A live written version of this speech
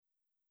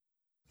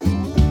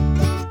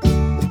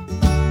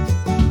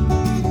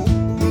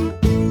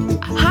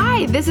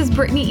Hi, this is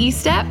Brittany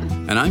Estep.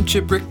 And I'm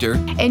Chip Richter.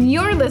 And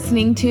you're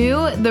listening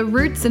to the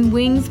Roots and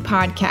Wings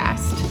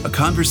podcast. A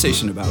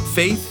conversation about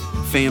faith,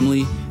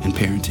 family, and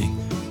parenting.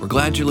 We're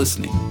glad you're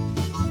listening.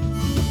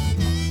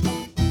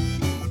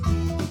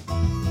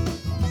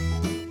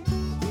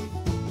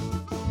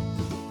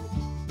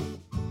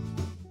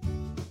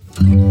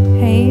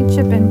 Hey,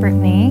 Chip and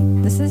Brittany.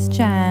 This is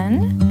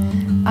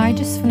Jen. I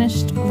just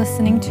finished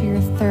listening to your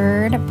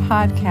third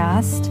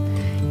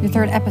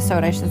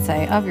episode, I should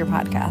say, of your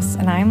podcast,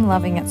 and I'm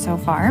loving it so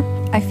far.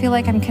 I feel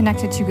like I'm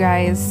connected to you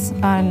guys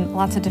on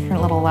lots of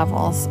different little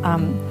levels.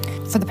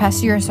 For the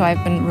past year or so,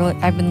 I've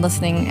been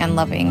listening and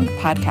loving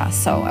podcasts,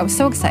 so I was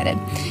so excited.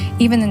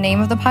 Even the name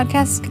of the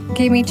podcast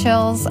gave me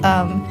chills.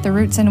 The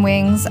Roots and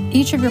Wings.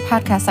 Each of your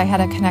podcasts I had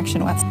a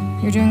connection with.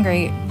 You're doing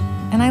great.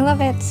 And I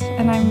love it,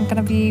 and I'm going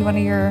to be one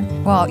of your,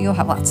 well, you'll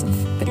have lots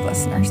of big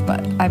listeners, but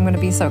I'm going to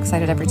be so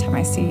excited every time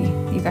I see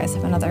you guys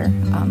have another,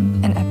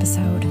 an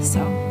episode.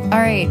 So, all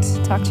right,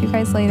 talk to you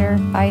guys later.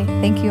 Bye.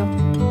 Thank you.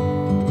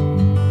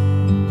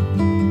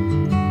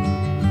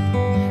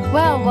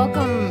 Well,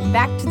 welcome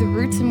back to the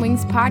Roots and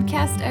Wings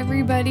podcast,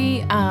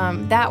 everybody.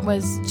 That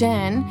was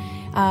Jen,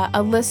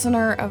 a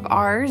listener of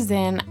ours,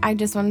 and I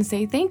just want to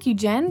say thank you,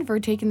 Jen, for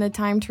taking the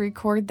time to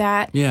record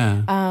that.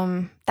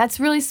 Yeah. That's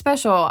really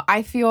special.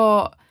 I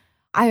feel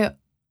I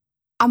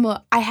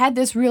had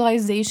this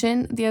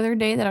realization the other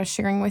day that I was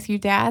sharing with you,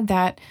 Dad,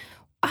 that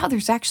wow,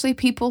 there's actually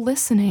people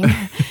listening.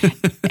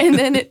 and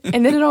then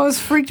it always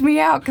freaked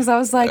me out because I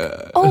was like,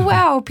 oh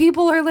wow,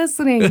 people are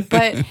listening.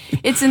 But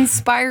it's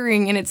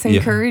inspiring and it's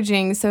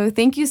encouraging. So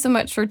thank you so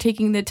much for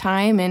taking the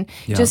time, and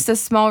just a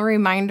small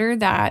reminder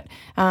that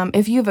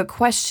if you have a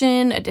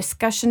question, a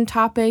discussion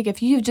topic,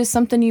 if you have just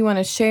something you want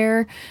to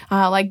share,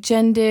 like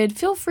Jen did,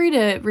 feel free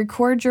to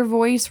record your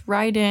voice,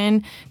 write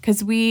in,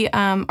 because we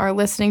are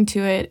listening to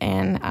it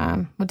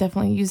and we'll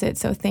definitely use it.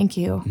 So thank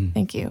you.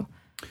 Thank you.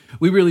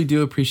 We really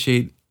do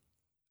appreciate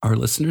our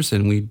listeners,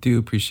 and we do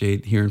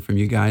appreciate hearing from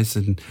you guys.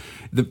 And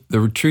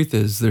the truth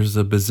is, there's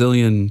a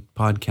bazillion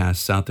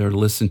podcasts out there to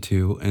listen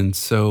to. And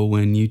so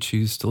when you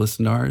choose to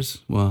listen to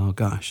ours, well,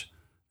 gosh,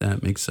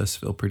 that makes us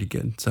feel pretty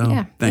good.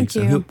 So thanks.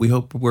 We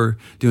hope we're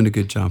doing a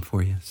good job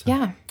for you. So.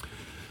 Yeah.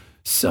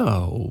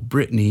 So,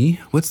 Brittany,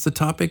 what's the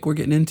topic we're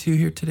getting into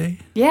here today?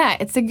 Yeah,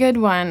 it's a good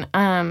one.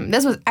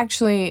 This was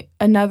actually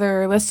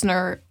another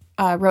listener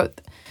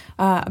wrote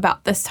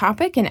about this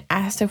topic and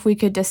asked if we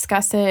could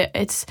discuss it.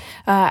 It's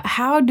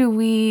how do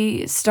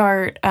we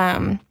start,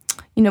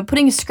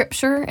 putting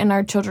scripture in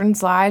our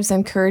children's lives,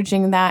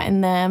 encouraging that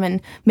in them,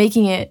 and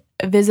making it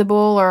visible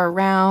or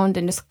around,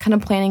 and just kind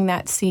of planting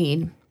that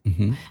seed.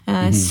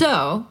 Mm-hmm.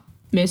 So,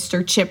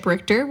 Mr. Chip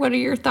Richter, what are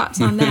your thoughts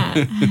on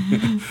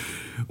that?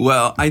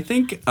 Well, I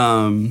think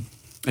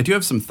I do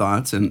have some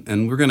thoughts,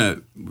 and we're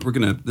gonna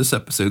this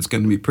episode's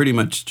gonna be pretty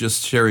much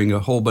just sharing a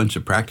whole bunch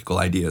of practical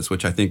ideas,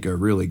 which I think are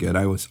really good.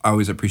 I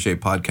always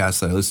appreciate podcasts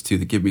that I listen to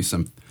that give me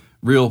some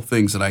real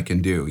things that I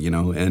can do,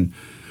 and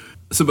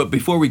so. But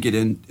before we get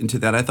into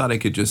that, I thought I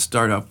could just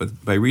start off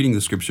by reading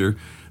the scripture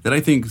that I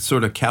think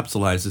sort of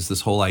capsulizes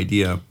this whole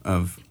idea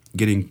of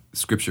getting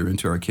scripture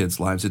into our kids'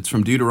 lives. It's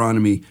from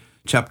Deuteronomy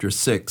chapter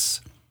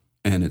 6,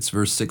 and it's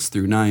verse 6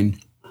 through 9,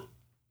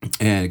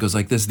 and it goes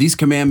like this: "These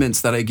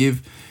commandments that I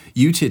give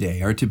you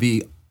today are to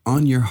be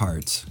on your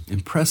hearts.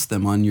 Impress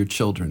them on your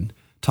children.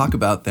 Talk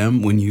about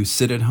them when you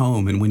sit at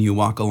home and when you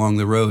walk along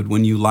the road,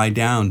 when you lie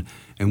down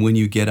and when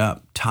you get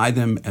up. Tie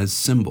them as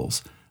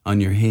symbols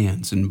on your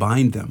hands and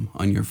bind them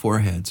on your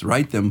foreheads.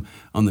 Write them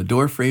on the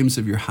door frames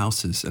of your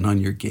houses and on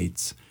your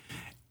gates."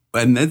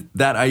 And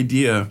that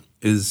idea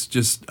is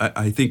just,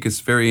 I think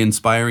it's very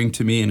inspiring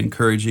to me and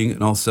encouraging,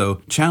 and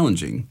also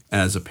challenging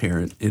as a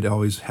parent. It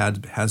always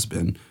has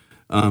been.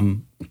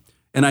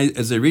 And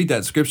as I read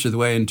that scripture, the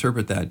way I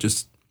interpret that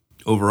just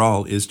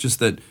overall is just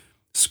that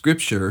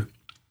scripture,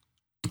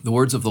 the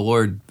words of the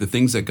Lord, the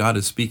things that God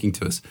is speaking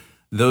to us,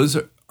 those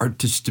are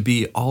just to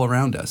be all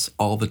around us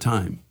all the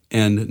time.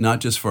 And not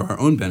just for our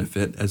own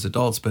benefit as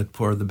adults, but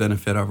for the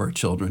benefit of our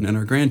children and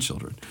our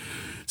grandchildren.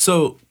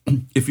 So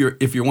if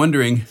you're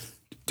wondering,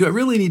 do I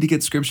really need to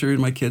get scripture in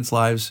my kids'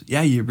 lives?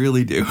 Yeah, you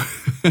really do.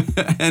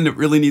 And it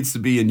really needs to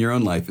be in your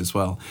own life as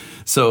well.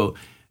 So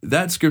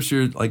that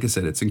scripture, like I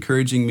said, it's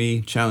encouraging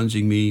me,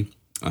 challenging me,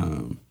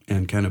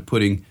 and kind of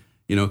putting,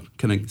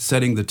 kind of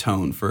setting the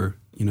tone for,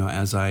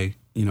 as I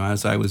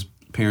was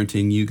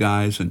parenting you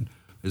guys, and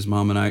as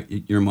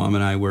your mom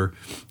and I were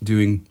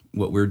doing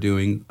what we're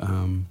doing,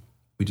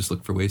 we just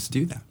look for ways to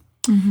do that.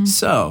 Mm-hmm.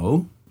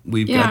 So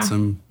we've got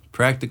some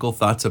practical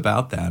thoughts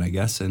about that, I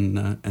guess,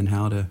 and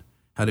how to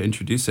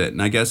introduce it.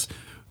 And I guess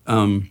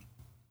when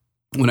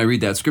I read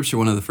that scripture,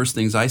 one of the first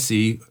things I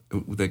see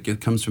that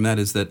comes from that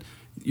is that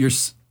you're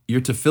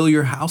to fill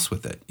your house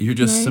with it. You're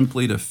just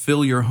simply to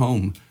fill your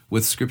home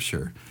with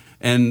scripture.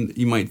 And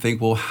you might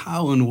think, well,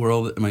 how in the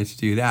world am I to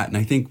do that? And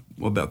I think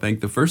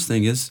the first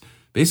thing is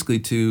basically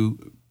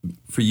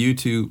for you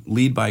to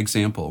lead by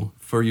example,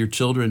 for your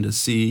children to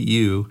see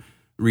you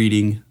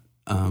reading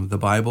the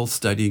Bible,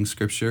 studying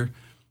scripture,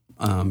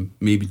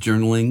 maybe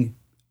journaling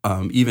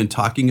even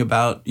talking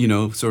about,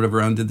 sort of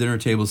around the dinner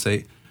table,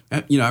 say,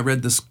 I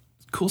read this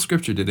cool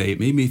scripture today. It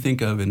made me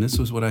think of, and this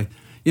was what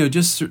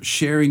just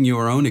sharing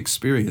your own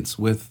experience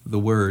with the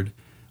word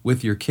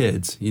with your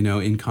kids,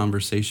 in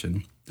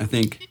conversation. I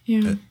think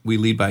we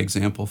lead by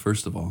example,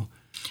 first of all.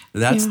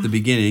 That's the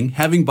beginning.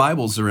 Having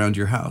Bibles around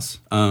your house.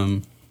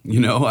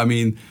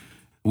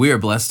 We are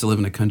blessed to live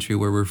in a country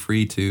where we're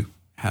free to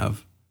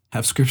have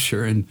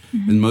scripture, and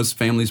most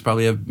families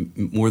probably have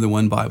more than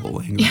one Bible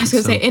laying around. I was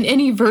going to say, in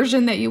any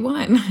version that you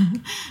want.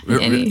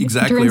 Any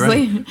exactly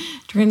right.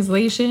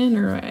 Translation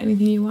or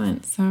anything you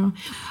want. So,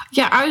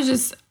 I was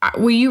just,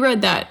 you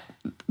read that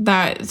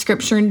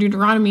scripture in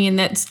Deuteronomy, and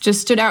that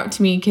just stood out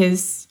to me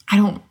because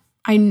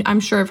I'm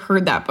sure I've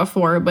heard that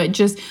before, but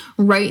just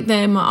write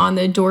them on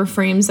the door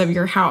frames of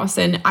your house.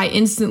 And I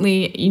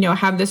instantly,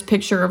 have this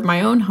picture of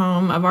my own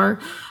home, of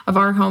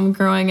our home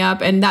growing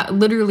up. And that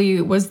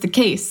literally was the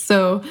case.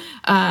 So,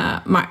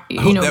 that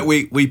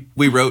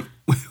we wrote,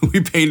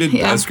 we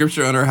painted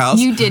scripture on our house.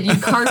 You did. You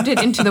carved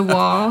it into the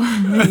wall.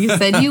 You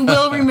said, you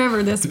will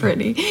remember this,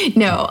 Brittany.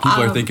 No.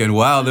 People are thinking,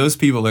 wow, those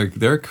people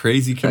they're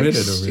crazy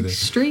committed over there.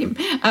 Extreme.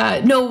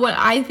 No, what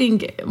I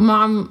think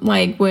Mom,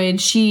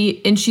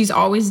 she's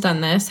always done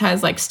this,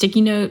 has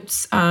sticky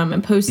notes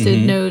and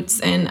Post-it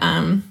notes,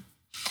 and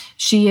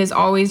she has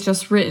always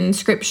just written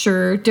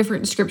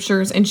different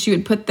scriptures, and she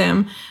would put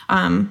them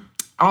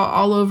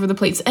all over the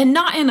place, and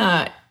not in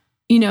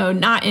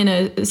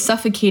a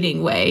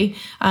suffocating way.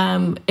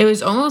 It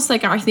was almost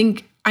like, I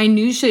think I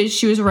knew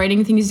she was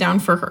writing things down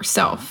for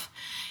herself,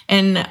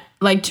 and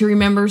to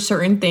remember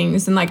certain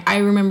things. And I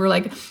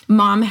remember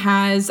Mom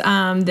has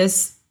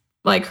this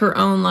her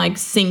own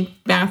sink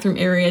bathroom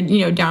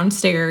area,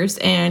 downstairs,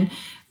 and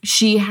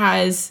she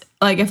has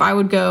if I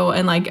would go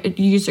and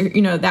use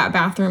that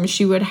bathroom,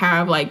 she would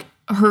have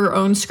her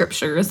own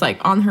scriptures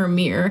on her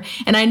mirror.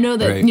 And I know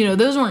that,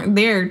 those weren't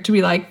there to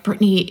be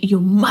Brittany,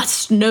 you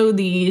must know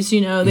these,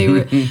 they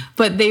were,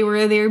 but they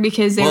were there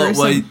because they were.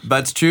 Well,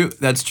 that's true.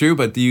 That's true.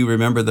 But do you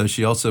remember though,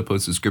 she also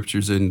posted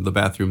scriptures in the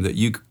bathroom that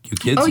you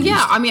kids used.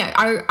 Yeah. I mean,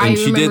 I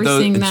remember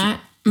seeing that.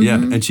 Yeah.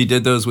 And she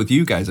did those with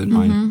you guys in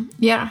mind.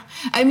 Yeah.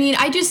 I mean,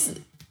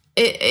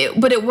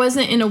 but it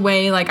wasn't in a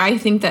way, I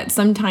think that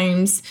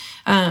sometimes,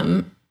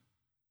 and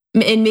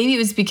maybe it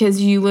was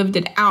because you lived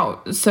it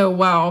out so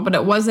well, but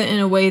it wasn't in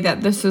a way that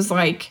this was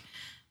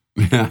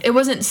it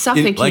wasn't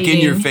suffocating.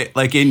 In your face.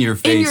 In your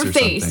face,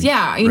 something.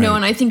 Yeah. Know,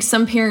 and I think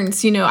some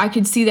parents, I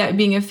could see that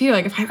being a fear,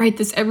 if I write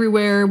this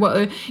everywhere,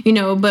 what,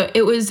 but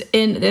it was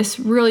in this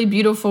really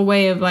beautiful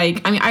way of I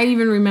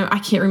even remember, I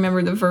can't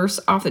remember the verse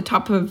off the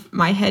top of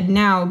my head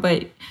now,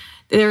 but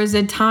there was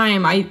a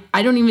time, I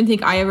don't even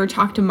think I ever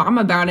talked to Mom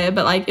about it,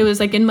 but it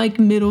was in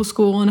middle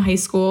school and high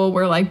school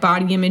where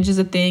body image is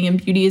a thing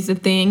and beauty is a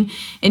thing.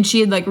 And she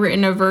had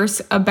written a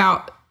verse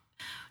about,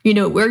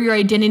 where your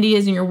identity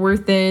is and your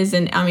worth is.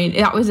 And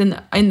that was in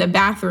the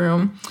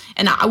bathroom,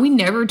 and we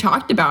never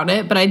talked about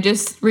it, but I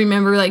just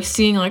remember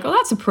seeing oh,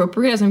 that's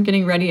appropriate as I'm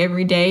getting ready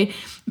every day.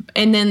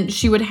 And then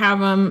she would have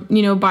them,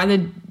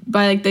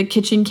 by the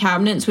kitchen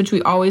cabinets, which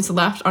we always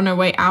left on our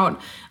way out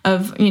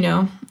of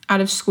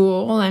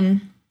school.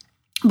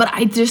 But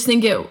I just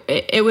think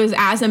it was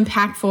as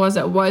impactful as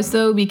it was,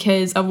 though,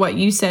 because of what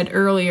you said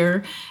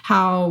earlier,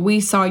 how we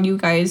saw you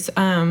guys,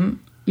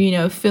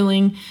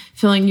 filling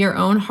your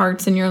own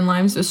hearts and your own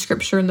lives with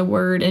scripture and the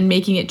word and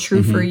making it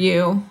true for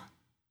you.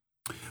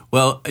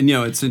 Well,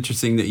 it's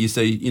interesting that you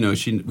say,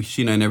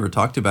 she and I never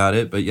talked about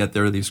it, but yet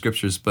there are these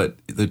scriptures. But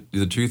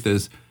the truth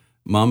is,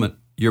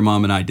 your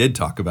mom and I did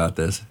talk about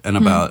this and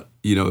about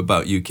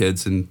you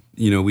kids, and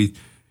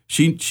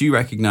She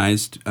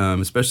recognized,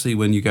 especially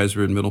when you guys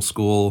were in middle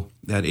school,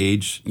 that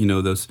age,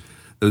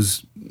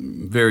 those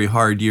very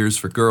hard years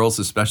for girls,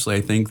 especially,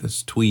 I think,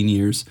 those tween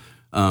years.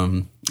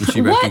 She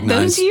recognized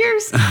those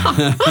years?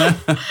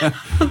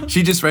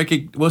 She just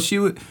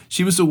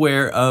she was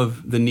aware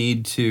of the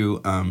need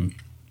to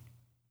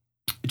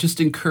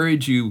just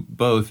encourage you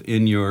both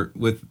in your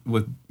with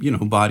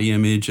body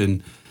image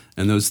and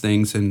those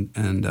things,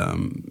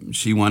 and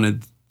she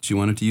wanted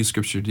to use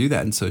scripture to do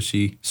that. And so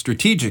she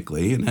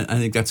strategically, and I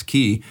think that's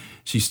key,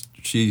 she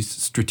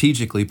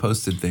strategically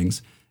posted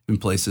things in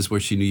places where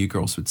she knew you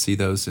girls would see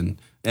those.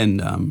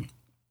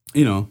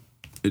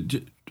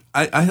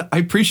 I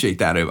appreciate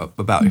that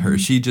about her.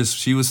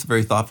 She was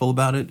very thoughtful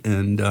about it.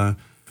 And,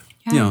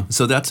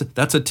 so that's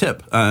a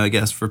tip, I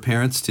guess, for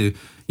parents to,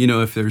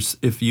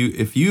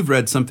 if you've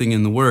read something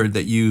in the Word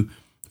that you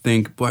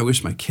think, boy, I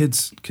wish my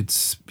kids could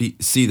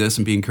see this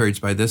and be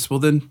encouraged by this, well,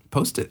 then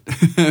post it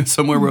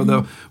somewhere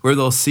where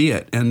they'll see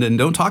it, and then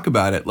don't talk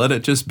about it. Let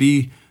it just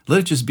be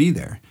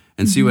there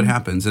and see what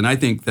happens. And I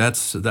think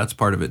that's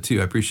part of it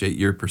too. I appreciate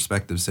your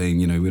perspective, saying,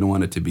 we don't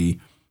want it to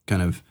be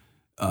kind of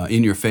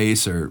in your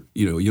face, or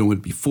you don't want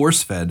to be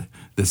force fed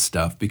this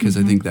stuff, because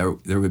I think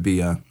there would be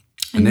a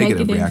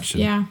negative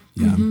reaction. Yeah.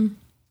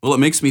 Well, it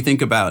makes me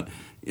think about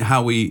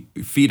how we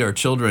feed our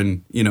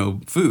children,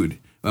 food.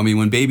 I mean,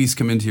 when babies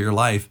come into your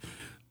life,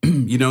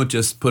 you don't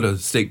just put a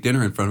steak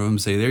dinner in front of them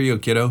and say, there you go,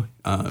 kiddo.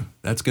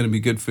 That's going to be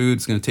good food.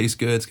 It's going to taste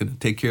good. It's going to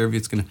take care of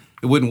you.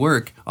 It wouldn't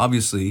work.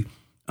 Obviously,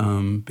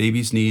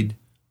 babies need,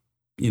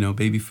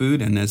 baby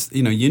food. And as,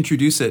 you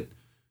introduce it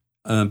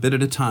a bit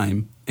at a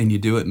time and you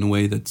do it in a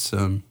way that's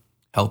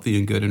healthy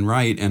and good and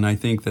right. And I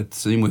think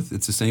it's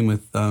the same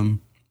with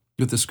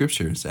the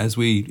scriptures. As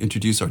we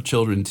introduce our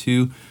children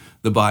to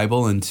the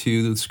Bible and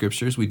to the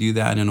scriptures, we do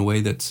that in a way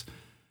that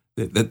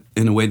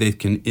in a way they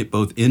can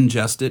both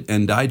ingest it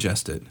and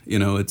digest it.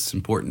 It's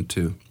important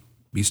to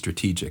be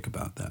strategic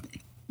about that.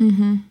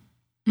 Mm-hmm.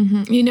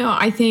 Mm-hmm.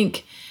 I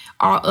think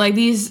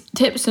these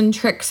tips and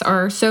tricks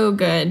are so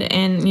good,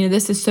 and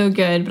this is so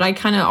good. But I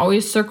kind of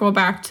always circle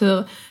back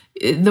to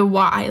the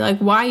why. Like,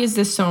 why is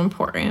this so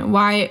important?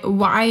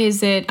 Why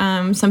is it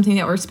something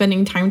that we're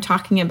spending time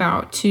talking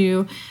about,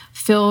 to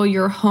fill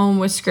your home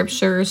with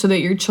scripture so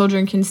that your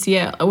children can see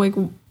it? Like,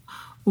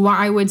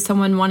 why would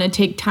someone want to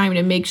take time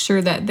to make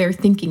sure that they're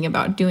thinking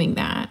about doing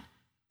that?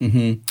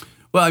 Mm-hmm.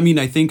 Well,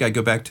 I think I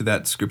go back to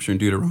that scripture in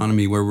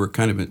Deuteronomy where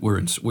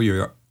we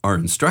are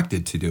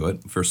instructed to do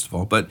it, first of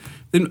all. But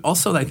then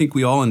also I think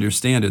we all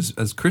understand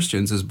as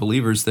Christians, as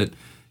believers, that,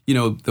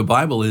 the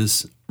Bible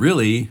is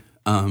really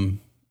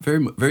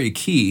very, very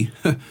key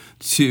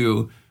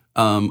to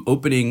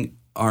opening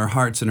our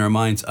hearts and our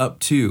minds up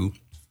to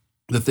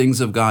the things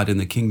of God and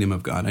the kingdom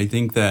of God. I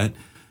think that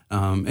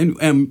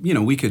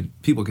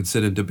people could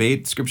sit and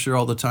debate scripture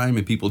all the time,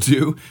 and people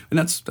do, and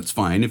that's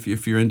fine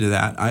if you're into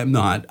that. I'm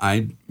not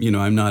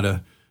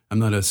a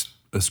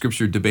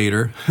scripture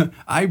debater.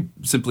 I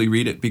simply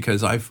read it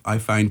because I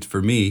find,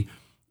 for me,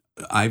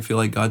 I feel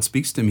like God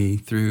speaks to me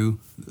through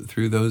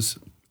those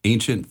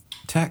ancient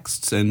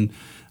texts, and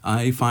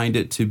I find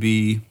it to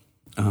be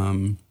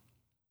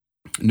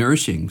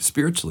nourishing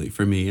spiritually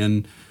for me,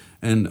 and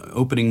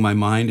opening my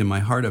mind and my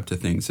heart up to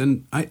things.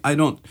 And I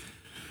don't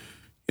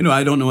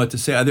know what to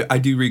say. I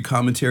do read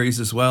commentaries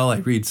as well. I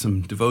read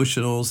some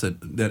devotionals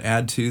that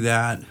add to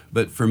that.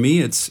 But for me,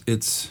 it's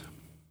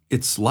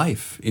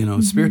life,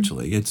 mm-hmm.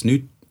 spiritually.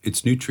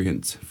 It's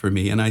nutrients for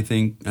me. And I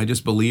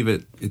just believe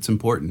it's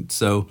important.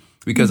 So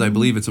because mm-hmm. I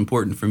believe it's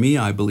important for me,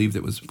 I believed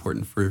it was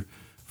important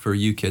for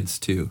you kids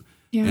too.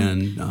 Yeah.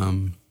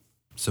 And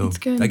so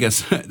I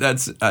guess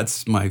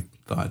that's my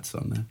thoughts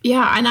on that.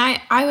 Yeah, and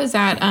I was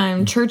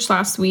at church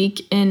last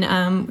week in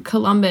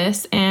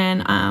Columbus,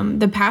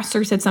 and the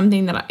pastor said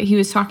something that he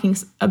was talking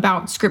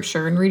about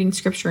scripture and reading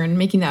scripture and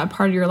making that a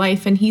part of your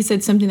life. And he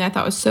said something that I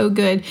thought was so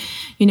good.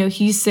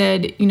 He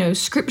said,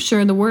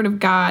 scripture, the word of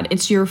God,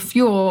 it's your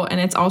fuel and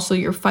it's also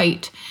your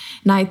fight.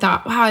 And I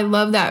thought, wow, I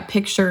love that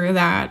picture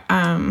that,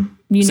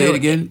 Say it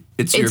again.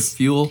 It's your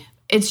fuel.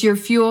 It's your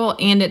fuel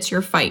and it's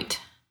your fight.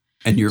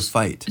 And your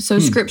fight. So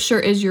scripture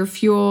is your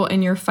fuel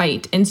and your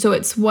fight. And so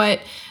it's what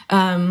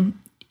you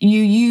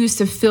use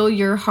to fill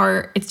your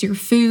heart. It's your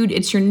food.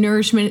 It's your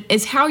nourishment.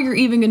 It's how you're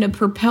even going to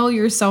propel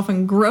yourself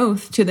in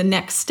growth to the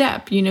next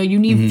step. You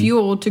need mm-hmm.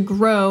 fuel to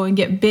grow and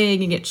get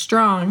big and get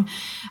strong.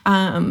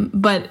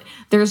 But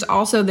there's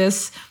also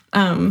this,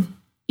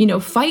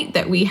 fight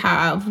that we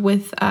have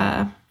with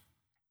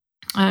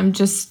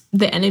just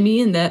the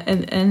enemy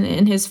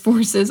and his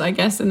forces, I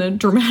guess, in a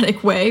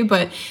dramatic way.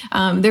 But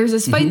there's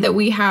this fight mm-hmm. that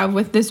we have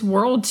with this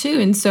world too.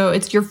 And so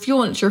it's your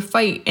fuel and it's your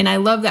fight. And I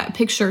love that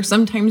picture.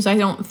 Sometimes I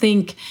don't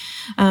think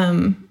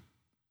when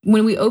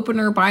we open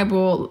our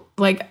Bible,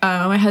 like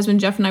my husband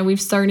Jeff and I, we've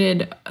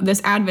started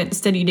this Advent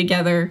study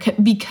together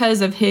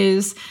because of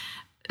his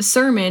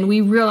sermon.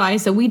 We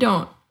realize that we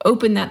don't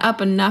open that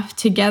up enough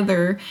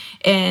together,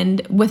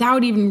 and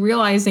without even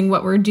realizing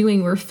what we're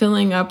doing, we're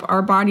filling up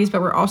our bodies,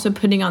 but we're also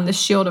putting on the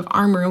shield of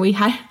armor. And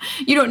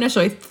you don't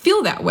necessarily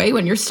feel that way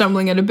when you're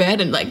stumbling out of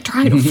bed and like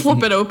trying to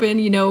flip it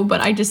open,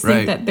 but I just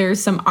think that there's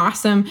some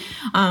awesome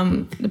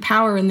the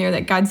power in there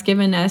that God's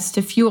given us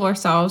to fuel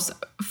ourselves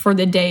for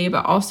the day,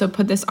 but also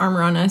put this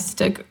armor on us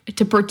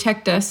to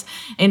protect us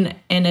and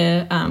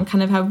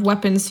kind of have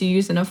weapons to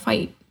use in a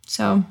fight.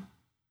 So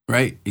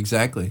right,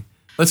 exactly.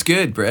 That's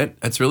good, Brett.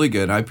 That's really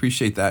good. I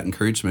appreciate that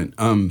encouragement.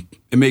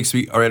 It makes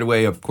me, right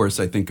away, of course,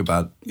 I think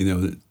about,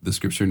 the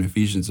scripture in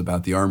Ephesians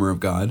about the armor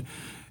of God.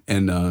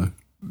 And do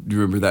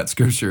you remember that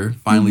scripture?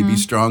 Finally, mm-hmm. be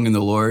strong in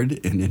the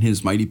Lord, and in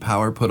his mighty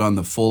power, put on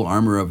the full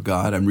armor of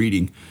God. I'm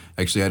reading.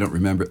 Actually, I don't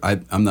remember.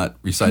 I'm not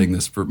reciting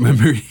this for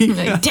memory.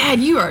 Like, Dad,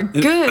 you are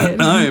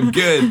good. I am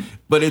good.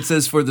 But it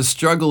says, for the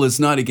struggle is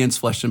not against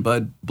flesh and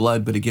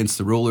blood, but against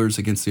the rulers,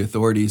 against the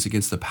authorities,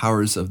 against the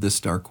powers of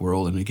this dark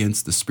world, and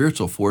against the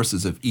spiritual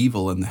forces of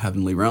evil in the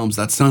heavenly realms.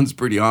 That sounds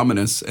pretty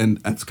ominous, and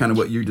that's kind of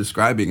what you're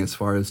describing as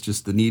far as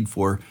just the need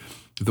for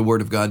the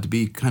Word of God to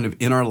be kind of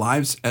in our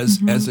lives as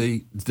mm-hmm. as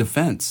a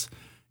defense,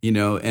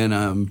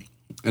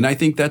 and I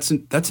think that's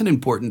an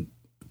important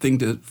thing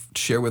to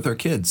share with our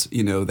kids,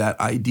 that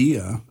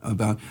idea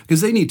about,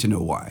 because they need to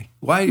know why,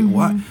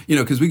 mm-hmm.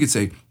 Because we could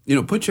say,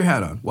 put your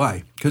hat on.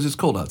 Why? Because it's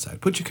cold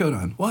outside. Put your coat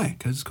on. Why?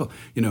 Because it's cold.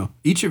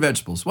 Eat your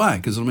vegetables. Why?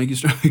 Because it'll make you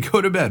strong.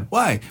 Go to bed.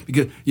 Why?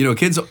 Because,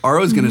 kids are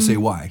always going to say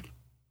why.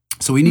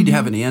 So we need mm-hmm. to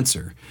have an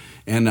answer.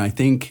 And I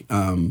think,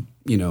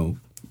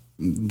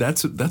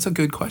 that's a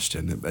good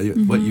question.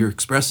 What you're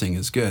expressing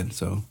is good.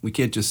 So we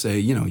can't just say,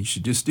 you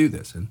should just do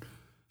this and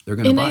they're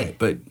going to buy it.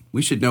 But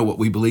we should know what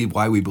we believe,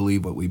 why we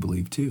believe what we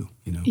believe too.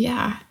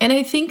 Yeah, and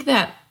I think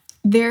that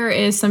there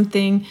is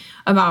something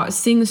about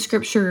seeing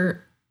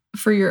scripture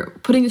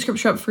putting the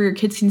scripture up for your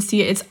kids can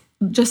see it. It's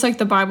just like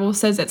the Bible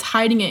says, it's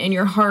hiding it in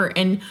your heart,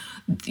 and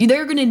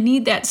they're going to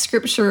need that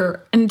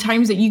scripture in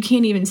times that you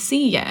can't even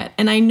see yet.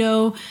 And I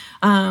know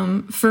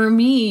for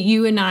me,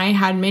 you and I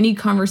had many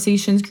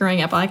conversations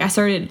growing up. Like I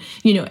started,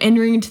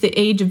 entering into the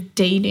age of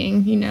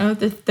dating,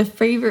 the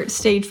favorite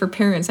stage for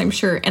parents, I'm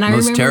sure. And I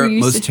remember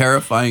most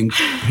terrifying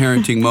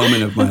parenting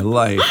moment of my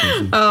life.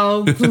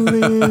 Oh,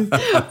 please.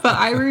 But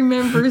I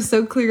remember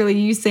so clearly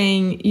you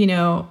saying,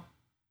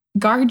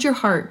 guard your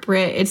heart,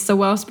 Britt. It's the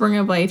wellspring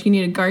of life. You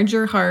need to guard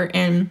your heart.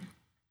 And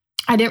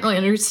I didn't really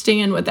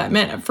understand what that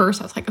meant at first.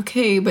 I was like,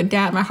 okay, but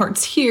Dad, my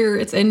heart's here.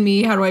 It's in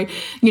me. How do I,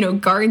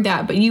 guard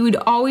that? But you would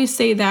always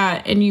say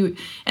that. And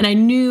I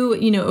knew,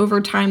 over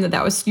time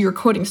that was, you were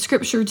quoting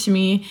scripture to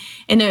me.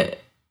 And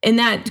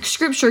that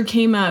scripture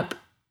came up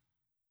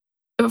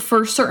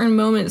for certain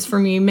moments for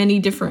me many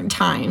different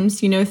times,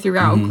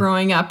 throughout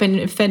growing up, and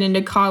it fed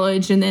into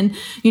college. And then,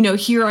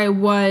 here I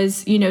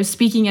was,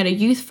 speaking at a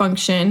youth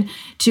function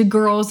to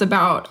girls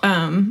about,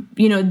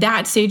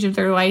 that stage of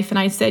their life. And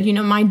I said,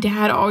 my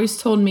dad always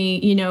told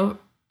me,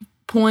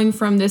 pulling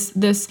from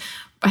this,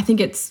 I think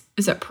is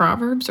it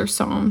Proverbs or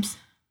Psalms?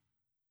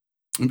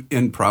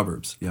 In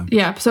Proverbs, yeah.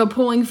 Yeah, so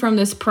pulling from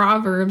this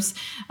Proverbs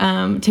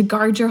to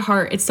guard your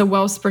heart, it's the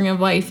wellspring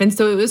of life. And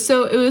so it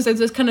was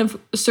this kind of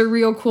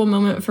surreal, cool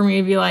moment for me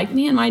to be like,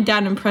 man, my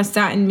dad impressed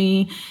that in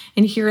me,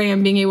 and here I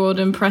am being able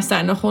to impress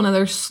that in a whole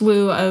other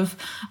slew of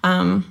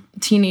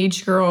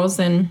teenage girls.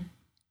 And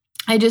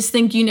I just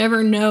think you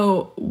never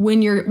know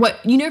what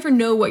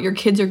your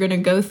kids are going to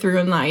go through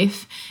in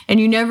life, and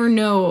you never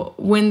know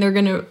when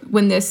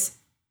this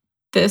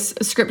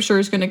scripture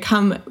is going to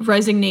come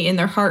resonate in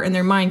their heart and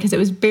their mind, because it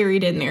was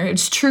buried in there.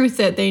 It's truth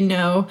that they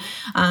know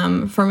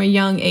from a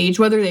young age,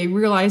 whether they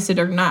realize it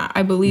or not.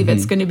 I believe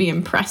it's going to be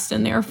impressed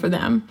in there for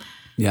them.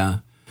 Yeah.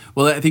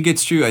 Well, I think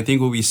it's true. I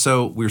think when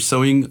we're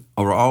sowing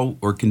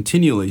or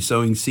continually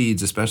sowing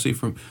seeds, especially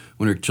from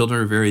when our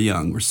children are very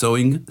young. We're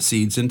sowing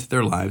seeds into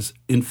their lives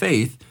in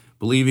faith,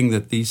 believing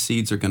that these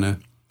seeds are going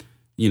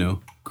to,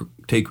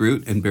 take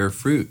root and bear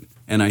fruit.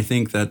 And I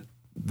think that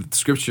the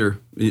scripture,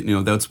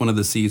 that's one of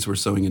the seeds we're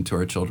sowing into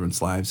our children's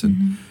lives,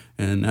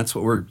 and that's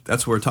what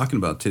we're talking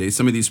about today.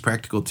 Some of these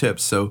practical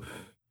tips. So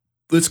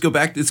let's go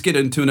back. Let's get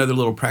into another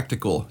little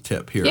practical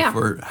tip here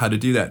for how to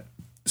do that.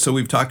 So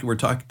we're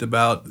talked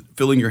about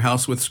filling your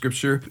house with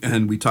scripture,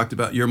 and we talked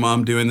about your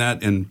mom doing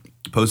that and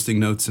posting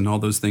notes and all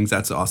those things.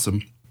 That's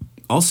awesome.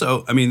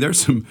 Also, I mean, there's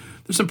some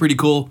pretty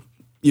cool,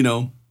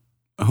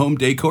 home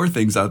decor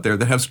things out there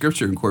that have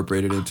scripture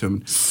incorporated into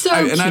them.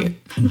 Cute.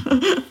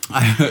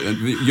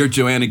 Your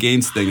Joanna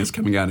Gaines thing is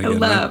coming out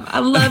again. I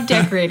love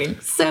decorating.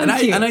 Cute. And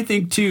I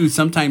think too,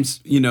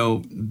 sometimes,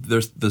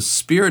 there's the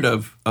spirit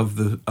of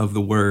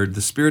the word,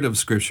 the spirit of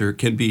scripture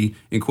can be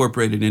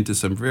incorporated into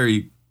some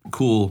very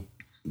cool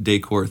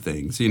decor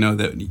things,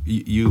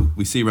 that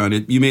we see around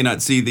it. You may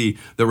not see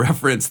the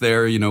reference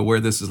there, where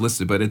this is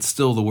listed, but it's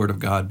still the word of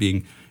God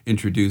being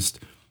introduced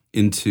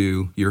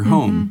into your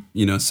home,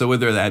 so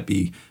whether that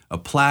be a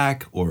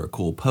plaque or a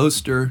cool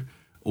poster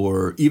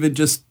or even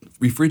just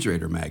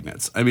refrigerator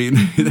magnets. I mean,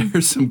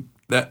 there's some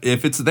that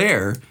if it's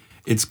there,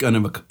 it's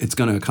gonna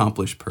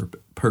accomplish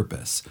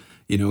purpose.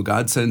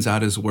 God sends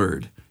out His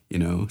word.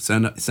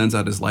 Sends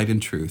out His light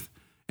and truth,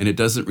 and it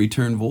doesn't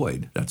return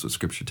void. That's what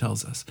Scripture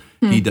tells us.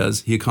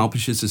 He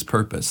accomplishes His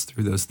purpose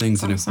through those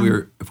things. That's and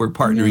awesome. if we're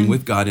partnering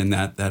with God in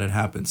that it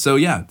happens. So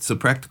so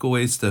practical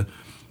ways to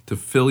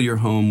fill your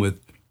home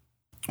with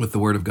the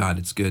Word of God.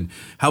 It's good.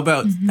 How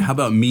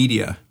about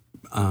media?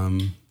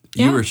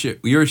 You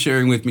were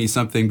sharing with me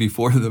something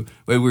before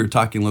we were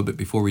talking a little bit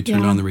before we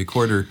turned on the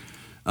recorder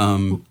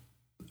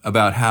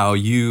about how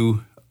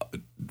you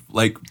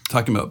like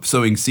talking about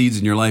sowing seeds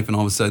in your life, and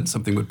all of a sudden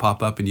something would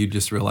pop up and you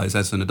just realize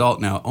as an adult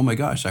now, oh my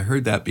gosh, I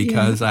heard that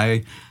because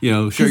I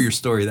share your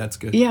story. That's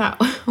good. Yeah.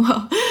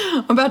 Well,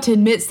 I'm about to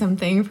admit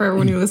something for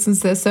everyone who listens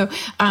to this.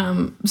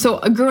 So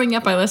growing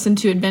up, I listened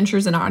to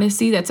Adventures in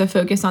Odyssey. That's a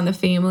focus on the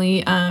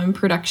family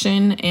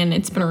production, and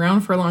it's been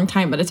around for a long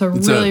time, but it's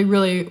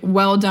really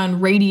well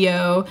done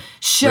radio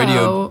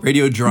show.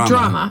 Radio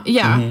drama.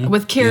 Yeah.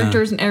 With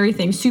characters and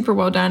everything. Super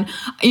well done.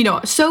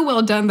 So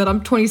well done that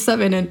I'm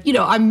 27 and,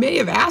 I may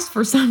have asked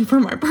for some for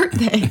my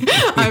birthday.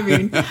 I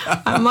mean,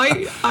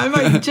 I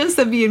might just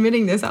be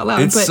admitting this out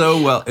loud.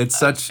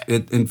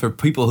 And for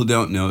people who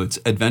don't know, it's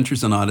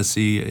Adventures in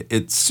Odyssey.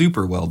 It's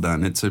super well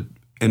done. It's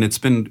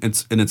been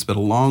a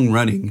long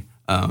running.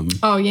 I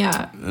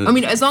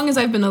mean, as long as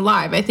I've been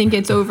alive, I think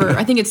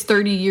it's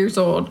 30 years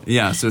old.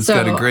 Yeah, so it's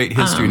got a great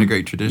history and a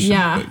great tradition.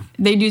 Yeah,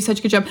 they do such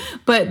a good job.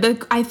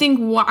 But I think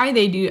why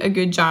they do a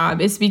good job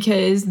is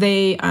because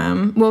they,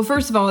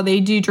 first of all, they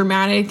do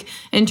dramatic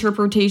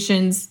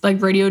interpretations,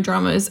 like radio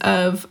dramas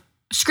of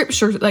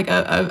scripture, like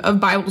of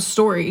Bible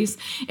stories,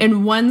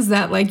 and ones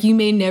that like you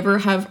may never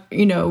have,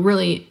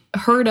 really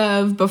heard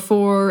of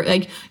before.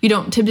 Like you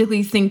don't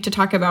typically think to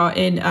talk about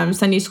in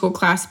Sunday school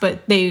class,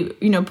 but they,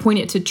 point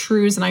it to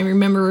truths. And I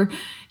remember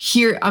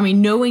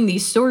knowing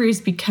these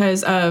stories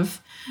because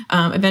of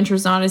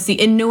Adventures in Odyssey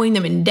and knowing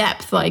them in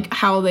depth, like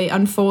how they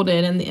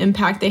unfolded and the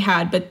impact they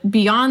had. But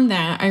beyond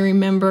that, I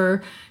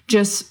remember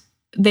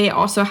they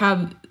also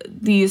have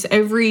these,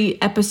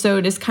 every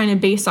episode is kind of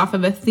based off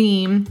of a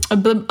theme, a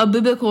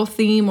biblical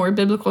theme or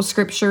biblical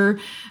scripture.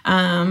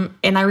 And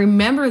I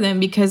remember them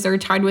because they're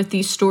tied with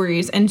these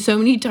stories. And so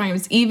many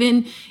times,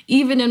 even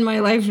in my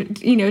life,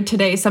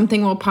 today,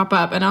 something will pop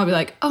up and I'll be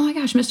like, oh my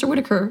gosh, Mr.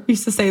 Whitaker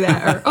used to say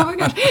that. Or, oh my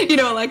gosh,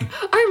 like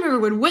I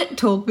remember when Whit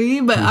told me,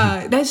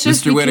 but that's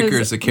just Mr. Whitaker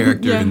is a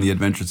character in the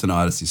Adventures in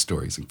Odyssey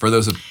stories. For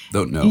those who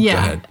don't know, go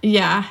ahead.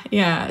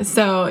 Yeah.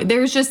 So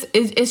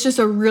it's just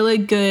a really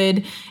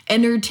good,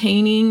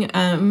 entertaining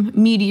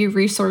media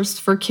resource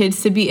for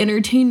kids to be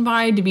entertained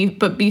by,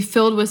 but be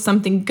filled with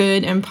something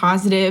good and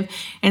positive,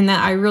 and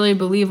that I really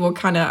believe will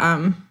kind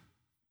of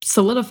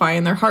solidify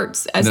in their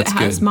hearts as it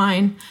has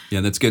mine.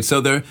 Yeah, that's good.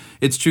 So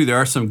it's true. There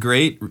are some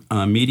great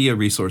media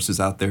resources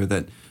out there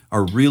that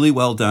are really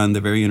well done.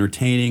 They're very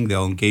entertaining.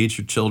 They'll engage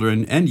your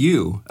children and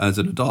you as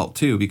an adult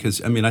too,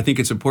 because I think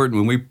it's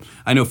important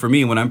I know for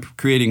me, when I'm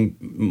creating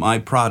my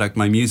product,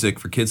 my music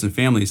for kids and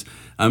families,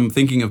 I'm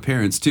thinking of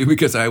parents too,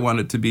 because I want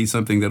it to be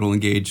something that will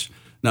engage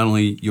not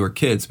only your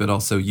kids, but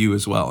also you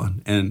as well.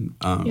 And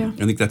I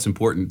think that's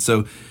important.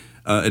 So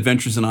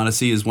Adventures in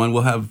Odyssey is one.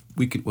 We'll have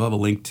a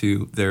link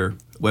to their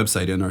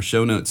website in our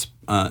show notes.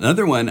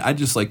 Another one I'd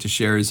just like to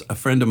share is a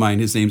friend of mine.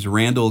 His name's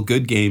Randall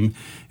Goodgame,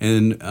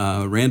 and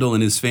Randall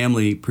and his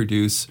family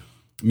produce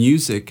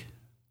music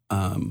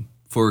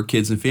for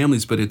kids and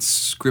families, but it's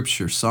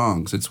scripture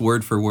songs. It's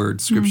word for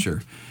word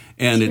scripture,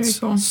 and it's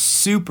cool.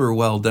 Super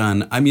well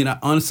done.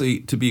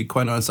 Honestly, to be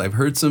quite honest, I've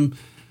heard some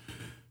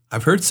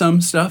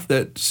stuff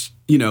that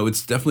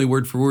it's definitely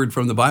word for word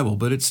from the Bible,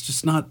 but it's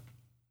just not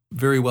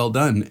very well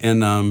done,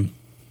 and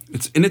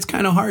it's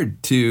kind of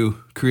hard to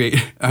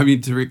create.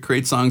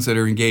 Create songs that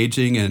are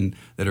engaging and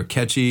that are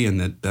catchy and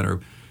that are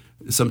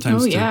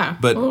sometimes.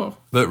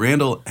 But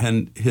Randall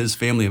and his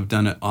family have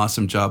done an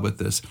awesome job with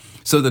this.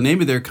 So the name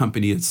of their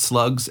company is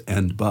Slugs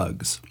and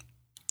Bugs.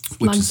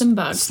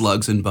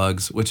 Slugs and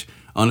Bugs, which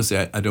honestly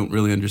I don't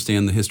really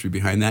understand the history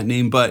behind that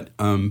name, but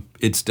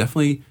it's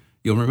definitely,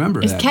 you'll remember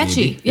that. It's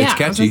catchy. Maybe. Yeah, it's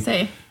catchy. I was gonna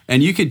say.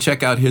 And you could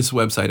check out his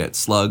website at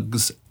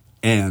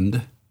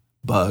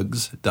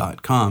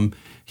slugsandbugs.com.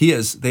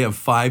 They have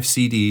 5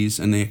 CDs,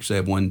 and they actually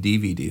have 1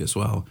 DVD as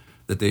well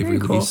that they've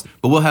released. Cool.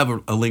 But we'll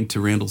have a link to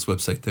Randall's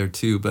website there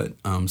too. But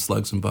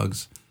Slugs and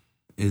Bugs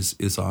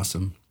is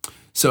awesome.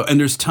 So, and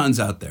there's tons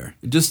out there.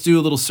 Just do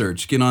a little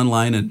search. Get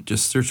online and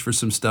just search for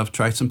some stuff.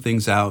 Try some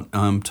things out.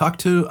 Talk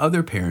to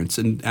other parents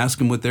and ask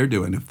them what they're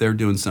doing, if they're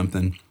doing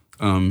something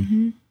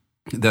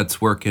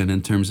that's working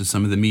in terms of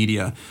some of the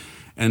media.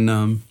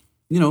 And,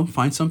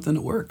 find something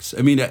that works.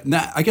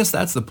 I guess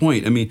that's the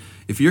point.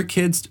 If your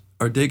kids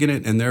are digging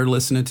it and they're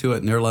listening to it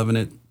and they're loving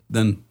it,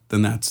 then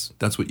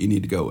that's what you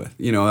need to go with.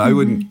 I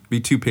wouldn't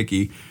be too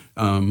picky,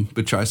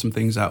 but try some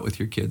things out with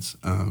your kids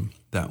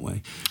that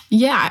way.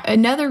 Yeah,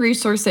 another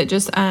resource that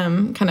just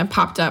kind of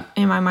popped up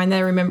in my mind that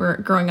I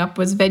remember growing up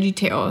was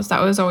VeggieTales.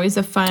 That was always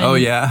a fun. Oh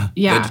yeah,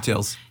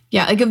 VeggieTales.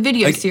 Yeah, like a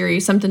video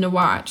series, something to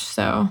watch.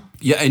 So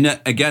yeah, and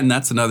again,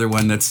 that's another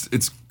one it's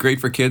great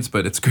for kids,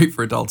 but it's great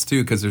for adults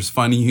too, because the's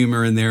funny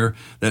humor in there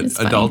that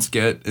adults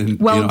get.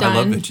 And well done. I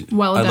love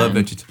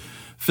VeggieTales.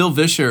 Phil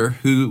Vischer,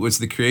 who was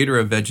the creator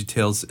of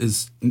VeggieTales,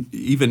 is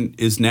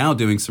now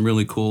doing some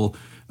really cool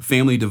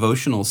family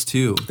devotionals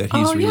too that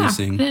he's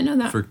releasing. I didn't know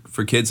that.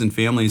 For kids and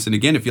families. And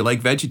again, if you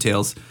like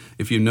VeggieTales,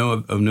 if you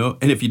know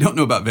and if you don't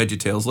know about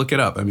VeggieTales, look it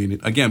up.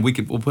 Again,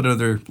 we'll put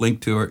another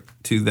link to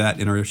that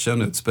in our show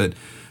notes. But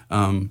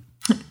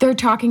they're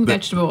talking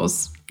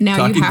vegetables.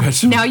 Now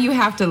you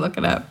have to look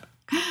it up.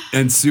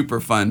 And super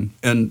fun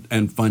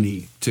and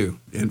funny too.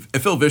 And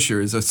Phil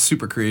Vischer is a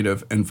super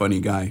creative and funny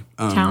guy.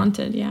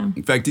 Talented, yeah.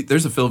 In fact,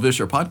 there's a Phil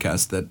Vischer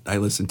podcast that I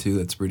listen to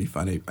that's pretty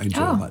funny. I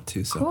enjoy a lot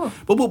too. So, cool.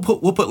 But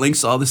we'll put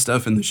links to all this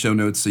stuff in the show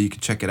notes so you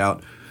can check it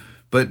out.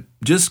 But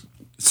just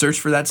search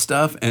for that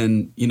stuff,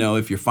 and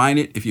if you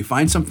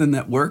find something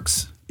that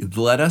works,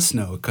 let us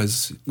know,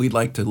 because we'd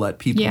like to let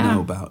people know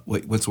about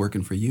what's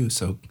working for you.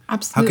 So,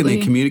 absolutely. How can they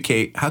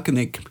communicate? How can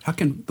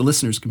the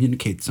listeners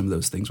communicate some of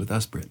those things with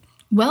us, Britt?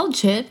 Well,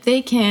 Chip,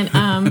 they can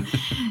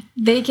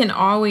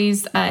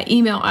always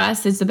email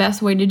us. It's the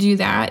best way to do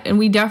that, and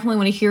we definitely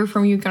want to hear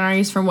from you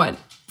guys from what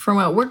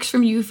works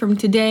from you from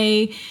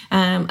today.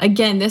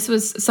 Again, this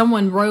was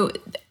someone wrote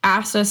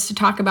asked us to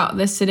talk about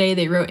this today.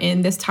 They wrote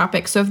in this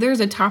topic. So if there's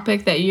a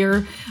topic that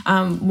you're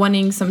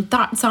wanting some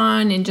thoughts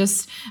on and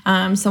just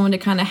someone to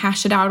kind of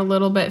hash it out a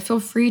little bit, feel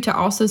free to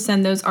also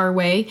send those our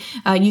way.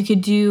 You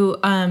could do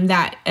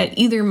that at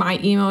either my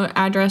email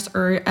address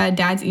or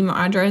Dad's email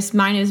address.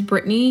 Mine is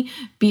Brittany,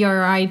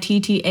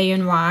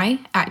 BRITTANY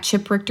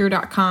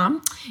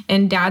 @chiprichter.com.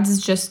 And Dad's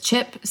is just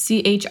Chip,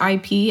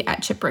 CHIP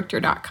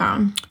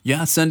 @chiprichter.com.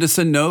 Yeah, send us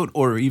a note,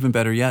 or even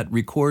better yet,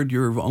 record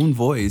your own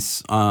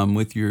voice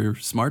with your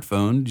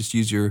smartphone. Just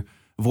use your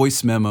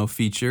voice memo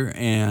feature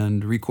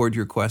and record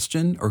your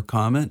question or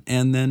comment,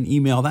 and then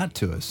email that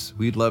to us.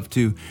 We'd love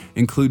to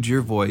include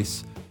your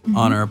voice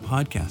on our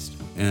podcast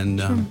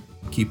and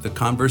keep the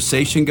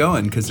conversation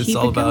going, because it's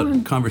all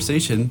about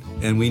conversation,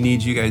 and we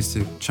need you guys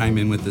to chime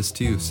in with this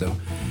too. So,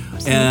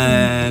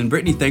 and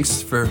Brittany,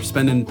 thanks for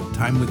spending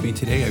time with me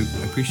today. I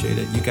appreciate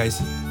it. You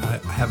guys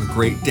have a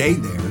great day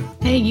there.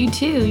 Hey, you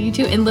too.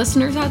 And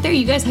listeners out there,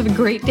 you guys have a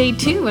great day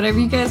too, whatever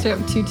you guys are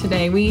up to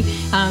today. We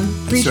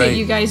appreciate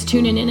you guys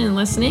tuning in and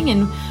listening,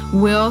 and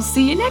we'll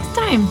see you next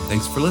time.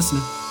 Thanks for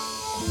listening.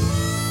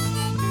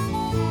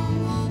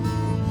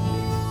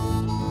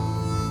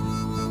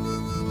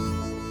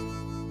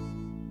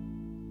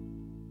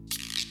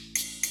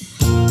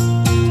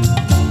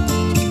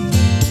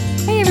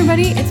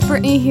 It's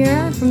Brittany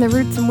here from the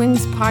Roots and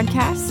Wings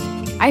podcast.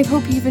 I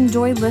hope you've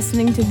enjoyed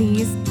listening to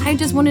these. I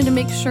just wanted to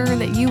make sure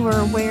that you were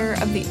aware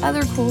of the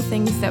other cool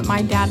things that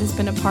my dad has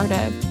been a part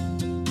of.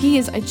 He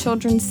is a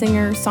children's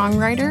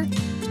singer-songwriter.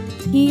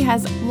 He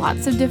has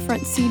lots of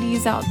different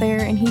CDs out there,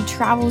 and he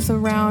travels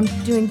around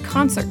doing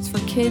concerts for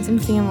kids and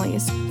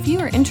families. If you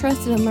are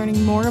interested in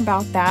learning more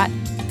about that,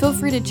 feel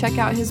free to check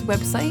out his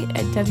website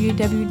at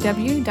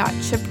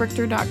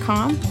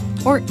www.chiprichter.com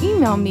or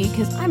email me,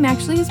 because I'm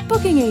actually his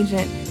booking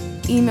agent.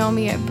 Email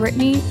me at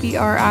Brittany,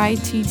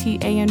 BRITTANY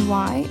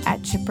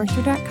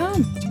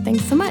 @chiprichter.com.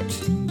 Thanks so much.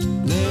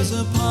 There's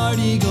a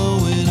party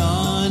going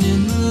on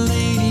in the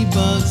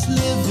Ladybug's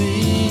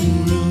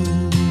living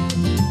room.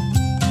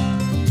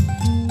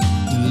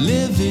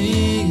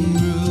 Living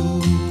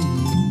room.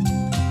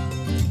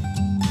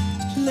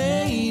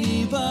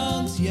 Ladybug.